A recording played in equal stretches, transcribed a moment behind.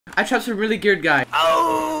I trapped a really geared guy.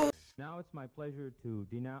 Oh! Now it's my pleasure to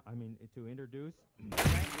introduce.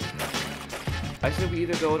 I said we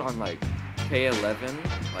either go on like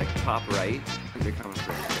K11, like top right, and they're coming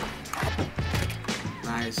for us.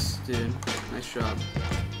 Nice, dude. Nice job.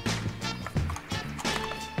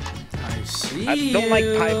 I see. I don't like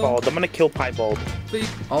piebald. I'm gonna kill piebald.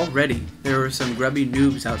 Already, there were some grubby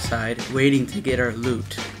noobs outside waiting to get our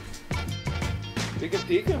loot. We can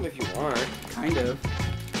peek them if you want. Kind of.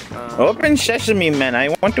 Open sesame, man. I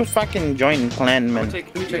want to fucking join clan, man.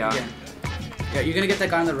 Let me check again. Yeah, you're gonna get that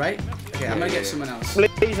guy on the right? Okay, I'm gonna get someone else.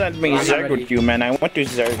 Please let me zerg with you, man. I want to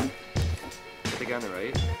zerg. Get the guy on the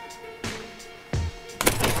right.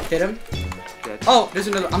 Hit him. Dead. Oh, there's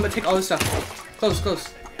another. I'm gonna take all this stuff. Close,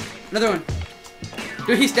 close. Another one.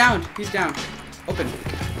 Dude, he's down. He's down. Open.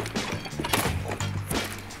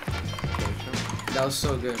 That was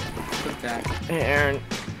so good. Look at that. Hey, Aaron.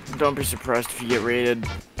 Don't be surprised if you get raided.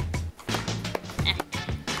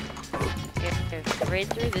 Right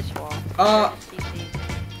through this wall.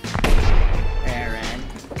 Aaron.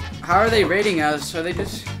 How are they raiding us? Are they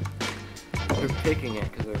just... They're picking it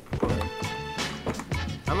because they're poor.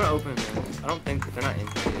 I'm gonna open this. I don't think they're not in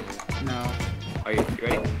here. No. Are you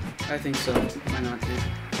ready? I think so. Why not, dude?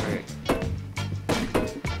 Alright.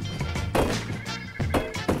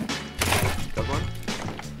 Got one?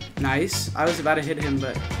 Nice. I was about to hit him,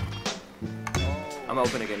 but... I'm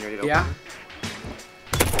open again. Ready to open? Yeah?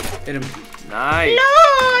 Hit him. Nice!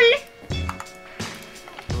 LOL!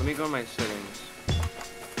 Let me go in my settings.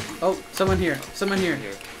 Oh, someone here. Someone here.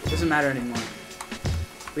 Here. Doesn't matter anymore.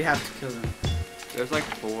 We have to kill them. There's like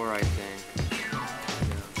 4, I think.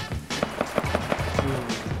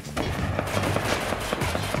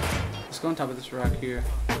 Let's go on top of this rock here.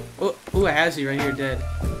 Oh, ooh, a Hazzy right here, dead.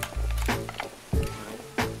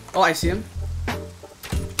 Oh, I see him.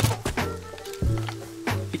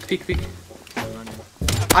 Peek, peek, peek.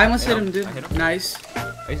 I almost hit him, dude. I hit him. Nice.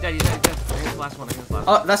 Oh, he's dead, he's dead, he's dead. I think it's the last one, I think it's the last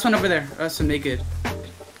one. Oh, that's one over there. That's some naked.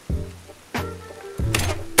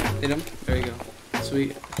 Hit him. There you go.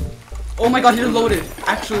 Sweet. Oh my god, he's loaded.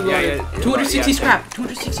 Actually loaded. Yeah, 260 yeah, scrap.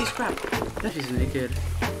 260 scrap. That is naked.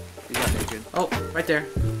 He's not naked. Oh, right there.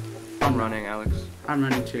 I'm running, Alex. I'm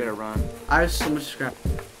running You too. gotta run. I have so much scrap.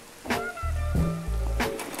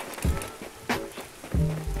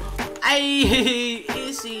 Ay,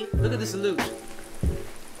 easy. Look at this loot.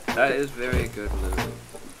 That is very good loot.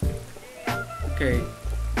 Okay,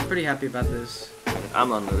 I'm pretty happy about this.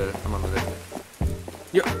 I'm unlooted. I'm unlooted.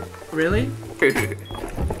 Yo, really?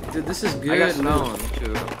 Dude, this is good. I got loot. stone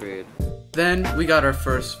to upgrade. Then we got our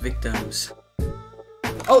first victims.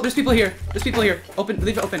 Oh, there's people here. There's people here. Open,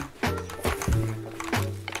 leave it open.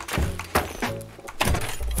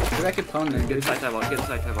 Maybe I could phone them. Get inside tab out. Get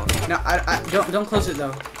inside tab out. No, I don't close it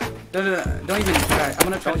though. No, don't even try. I'm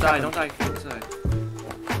gonna try. Don't to die. trap Don't them. die. Get inside.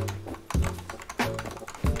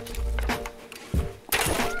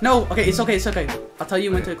 No, okay, it's okay, it's okay. I'll tell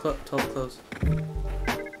you when to close.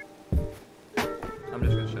 I'm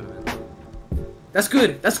just gonna shut him in. That's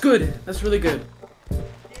good. That's good. That's really good.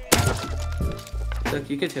 Look,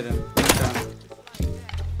 you could hit him.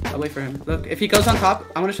 I'll wait for him. Look, if he goes on top,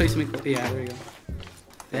 I'm gonna show you something. Yeah, there you go.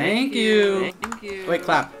 Thank you. Thank you. Wait,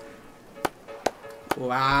 clap.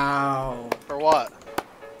 Wow. For what?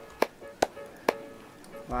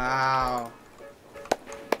 Wow.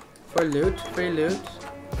 For loot, free loot.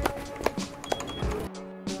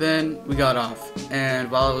 Then we got off, and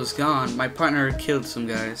while I was gone, my partner killed some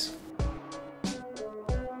guys.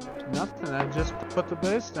 Nothing, I just put the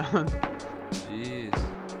base down. Jeez.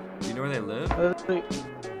 Do you know where they live?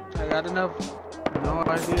 I got enough. No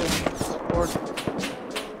idea. Support.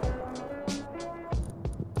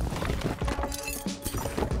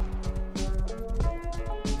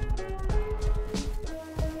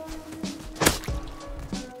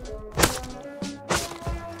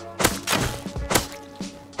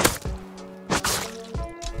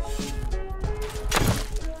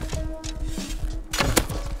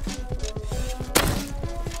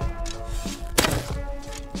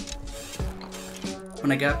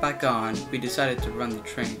 When I got back on, we decided to run the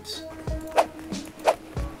trains.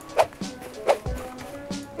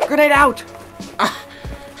 Grenade out!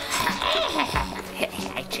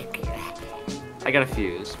 I got a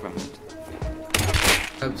fuse from it.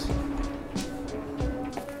 Oops.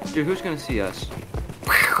 Dude, who's gonna see us?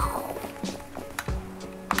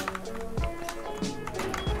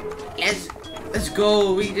 Let's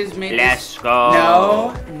go. We just made Let's this.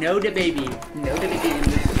 go. No the baby. No the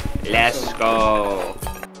baby. Let's go.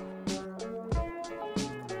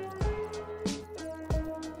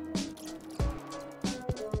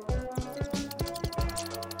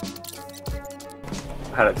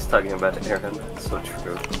 Haddock's talking about Aaron. It's so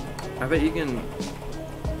true. I bet you can.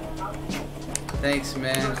 Thanks,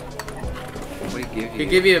 man. What do you give you? He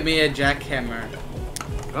give me a jackhammer.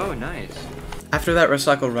 Oh, nice. After that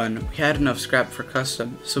recycle run, we had enough scrap for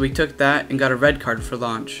custom, so we took that and got a red card for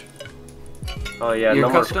launch. Oh yeah, Your no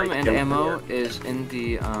more custom and freaking ammo fear. is in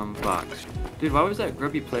the box. Dude, why was that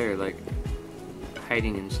grubby player like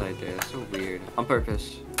hiding inside there? That's so weird. On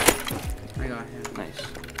purpose. I got him. Nice.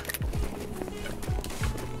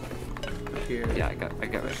 Here. Yeah, I got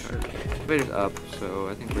red card. Elevator's up, so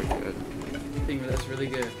I think we're good. I think that's really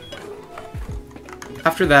good.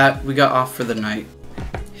 After that, we got off for the night.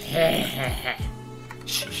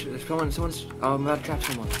 Shh, there's someone's. Oh, I'm about to trap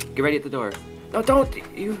someone. Get ready at the door. No, don't! They'll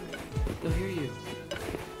hear you.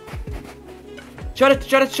 Shut it!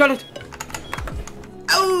 Shut it! Shut it!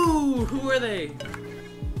 Oh! Who are they?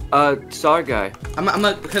 Star guy. I'm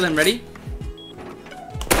gonna kill him. Ready?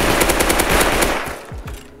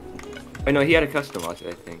 Oh no, he had a custom watch,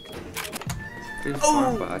 I think. There's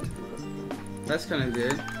Oh! bot. That's kind of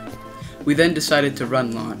good. We then decided to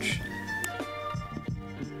run launch.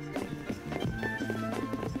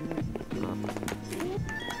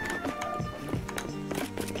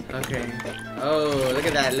 Okay. Oh, look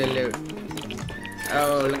at that little loot.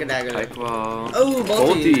 Oh, look at that little. Like, well. Oh,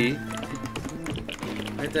 Bolty.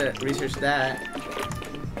 Bolty. I have to research that.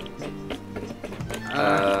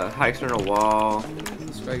 High external wall.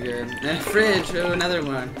 That's quite good. And a fridge. Oh, another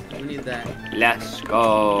one. We need that. Let's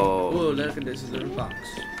go. Oh, look at this little box.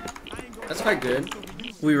 That's quite good.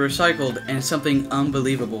 We recycled and something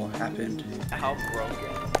unbelievable happened. How broken?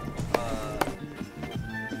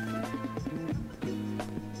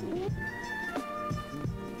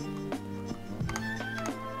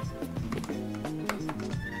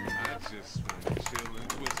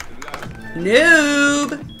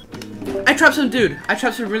 Noob! I trapped some dude. I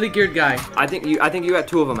trapped some really geared guy. I think you got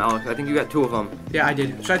two of them, Alex. I think you got two of them. Yeah, I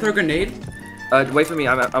did. Should I throw a grenade? Wait for me.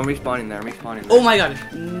 I'm respawning there. I'm respawning there. Oh my god.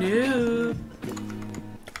 Noob.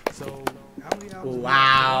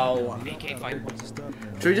 Wow.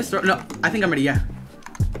 Should we just throw? No, I think I'm ready. Yeah.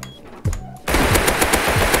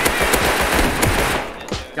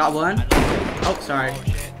 Got one. Oh, sorry.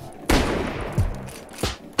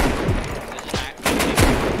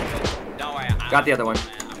 Got the other one.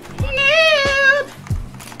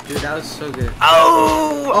 Dude, that was so good.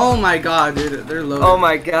 Oh! Oh my god, dude. They're loaded. Oh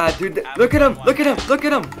my god, dude. Look at him. Look at him. Look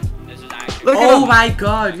at him. Look at Oh him. my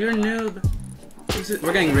god, you're a noob.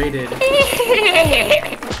 We're getting raided.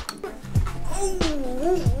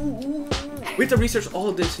 We have to research all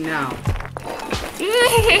of this now.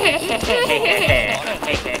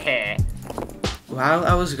 While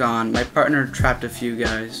I was gone, my partner trapped a few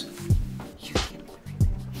guys.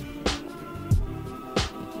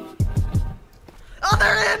 Oh,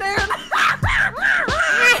 they're in, Aaron!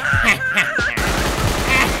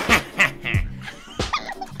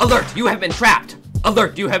 Alert! You have been trapped!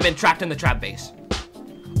 Alert! You have been trapped in the trap base.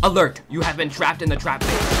 Alert! You have been trapped in the trap base.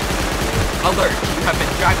 Alert! You have been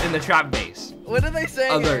trapped in the trap base. What are they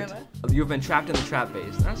saying, Alert! Aaron? You have been trapped in the trap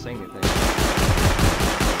base. They're not saying anything.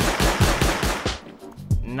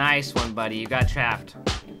 Nice one, buddy. You got trapped.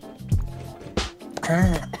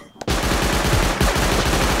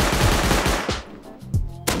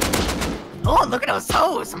 Oh, look at those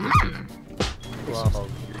toes! Wow,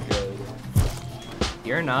 you're good.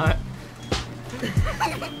 You're not.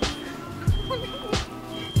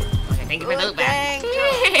 Thank you for the loot back.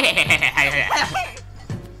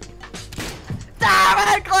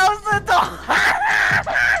 Damn it! Close the door!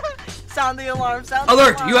 Sound the alarm, sound the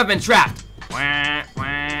Alert! alarm. You have been trapped! Wah,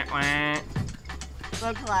 wah, wah.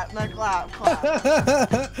 No clap, no clap,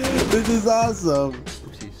 clap. This is awesome.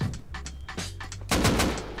 Oopsies.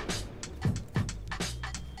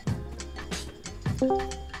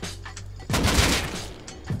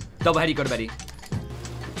 Double heady, go to Betty.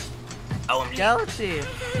 Galaxy,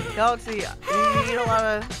 Galaxy, you eat a lot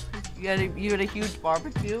of, you had a huge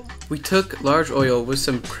barbecue? We took large oil with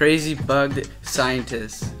some crazy bugged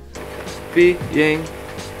scientists. Being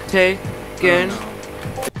taken.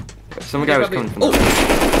 Some guy was coming from the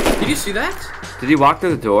Oh! Did you see that? Did he walk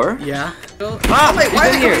through the door? Yeah. Ah! wait, why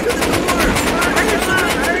He's in are they here!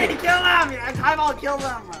 I already killed him! Eyeball killed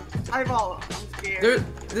him! Eyeball, I'm scared.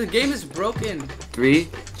 The game is broken. 3,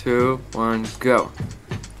 2, 1, go.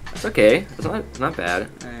 It's okay. It's not bad.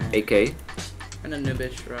 AK. And a new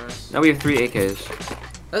bitch for us. Now we have 3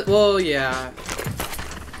 AKs. Well, yeah.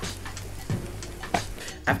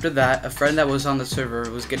 After that, a friend that was on the server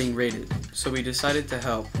was getting raided, so we decided to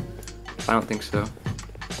help. I don't think so.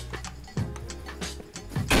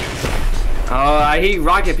 Oh, I hate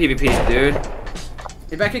rocket PvP, dude.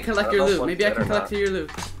 Maybe I can collect your loot. Maybe I can collect your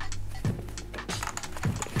loot.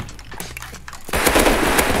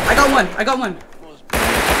 I got one. I got one.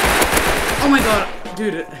 Oh my god,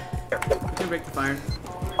 dude. I can break the fire.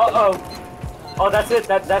 Uh-oh. Oh, that's it.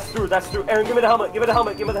 That's through. That's through. Aaron, give me the helmet. Give me the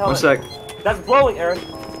helmet. Give me the helmet. 1 sec. That's blowing, Aaron.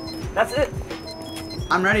 That's it.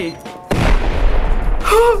 I'm ready.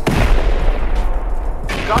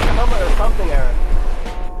 Drop the helmet or something, Aaron.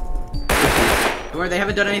 Don't worry, they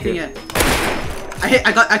haven't done anything yet.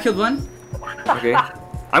 I killed one. Okay.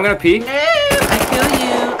 I'm gonna pee.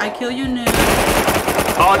 I kill you, noob.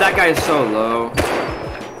 Oh, that guy is so low.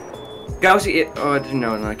 Gauzy, oh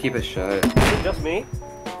no, keep it shut. Is it just me?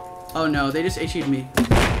 Oh no, they just HE'd me.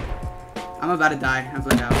 I'm about to die. I'm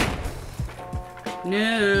bled out.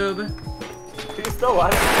 Noob. He's still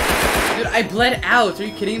alive. Dude, I bled out. Are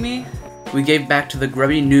you kidding me? We gave back to the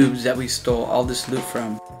grubby noobs that we stole all this loot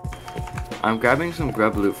from. I'm grabbing some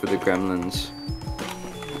grub loot for the gremlins.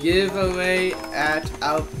 Giveaway at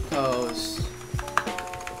outpost.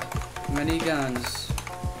 Many guns.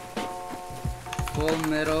 Full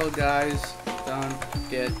metal guys don't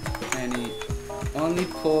get any. Only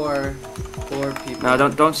poor people. No,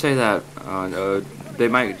 don't say that. No, they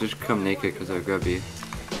might just come naked because they're grubby.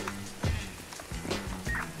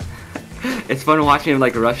 It's fun watching him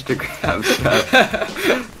like rush to grab stuff.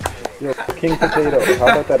 Yo, King Potato, how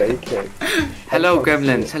about that AK? Hello,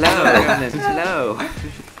 gremlins. Hello, gremlins. Hello.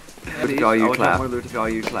 Loot for all you clap. More loot for all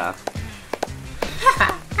you clap.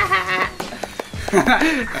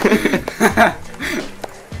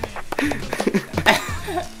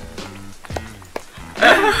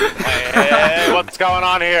 Hey, what's going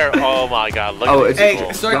on here? Oh my god, look at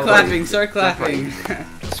Hey, start clapping, start clapping.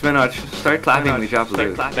 Spinach, start clapping, we drop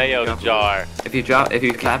loot. Thiccmayojar. If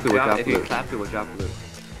you clap, it will drop loot.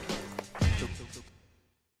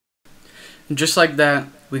 Just like that,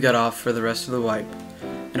 we got off for the rest of the wipe,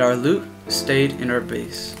 and our loot stayed in our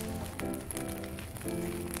base.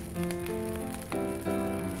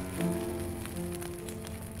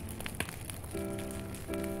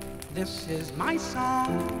 This is my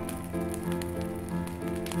song,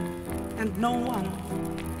 and no one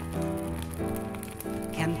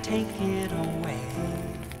can take it away.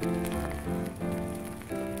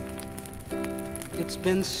 It's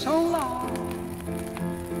been so long,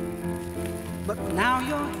 but now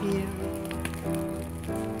you're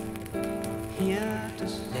here to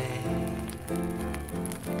stay.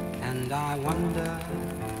 And I wonder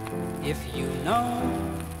if you know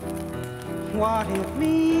what it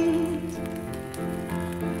means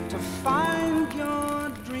to find your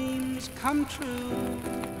dreams come true.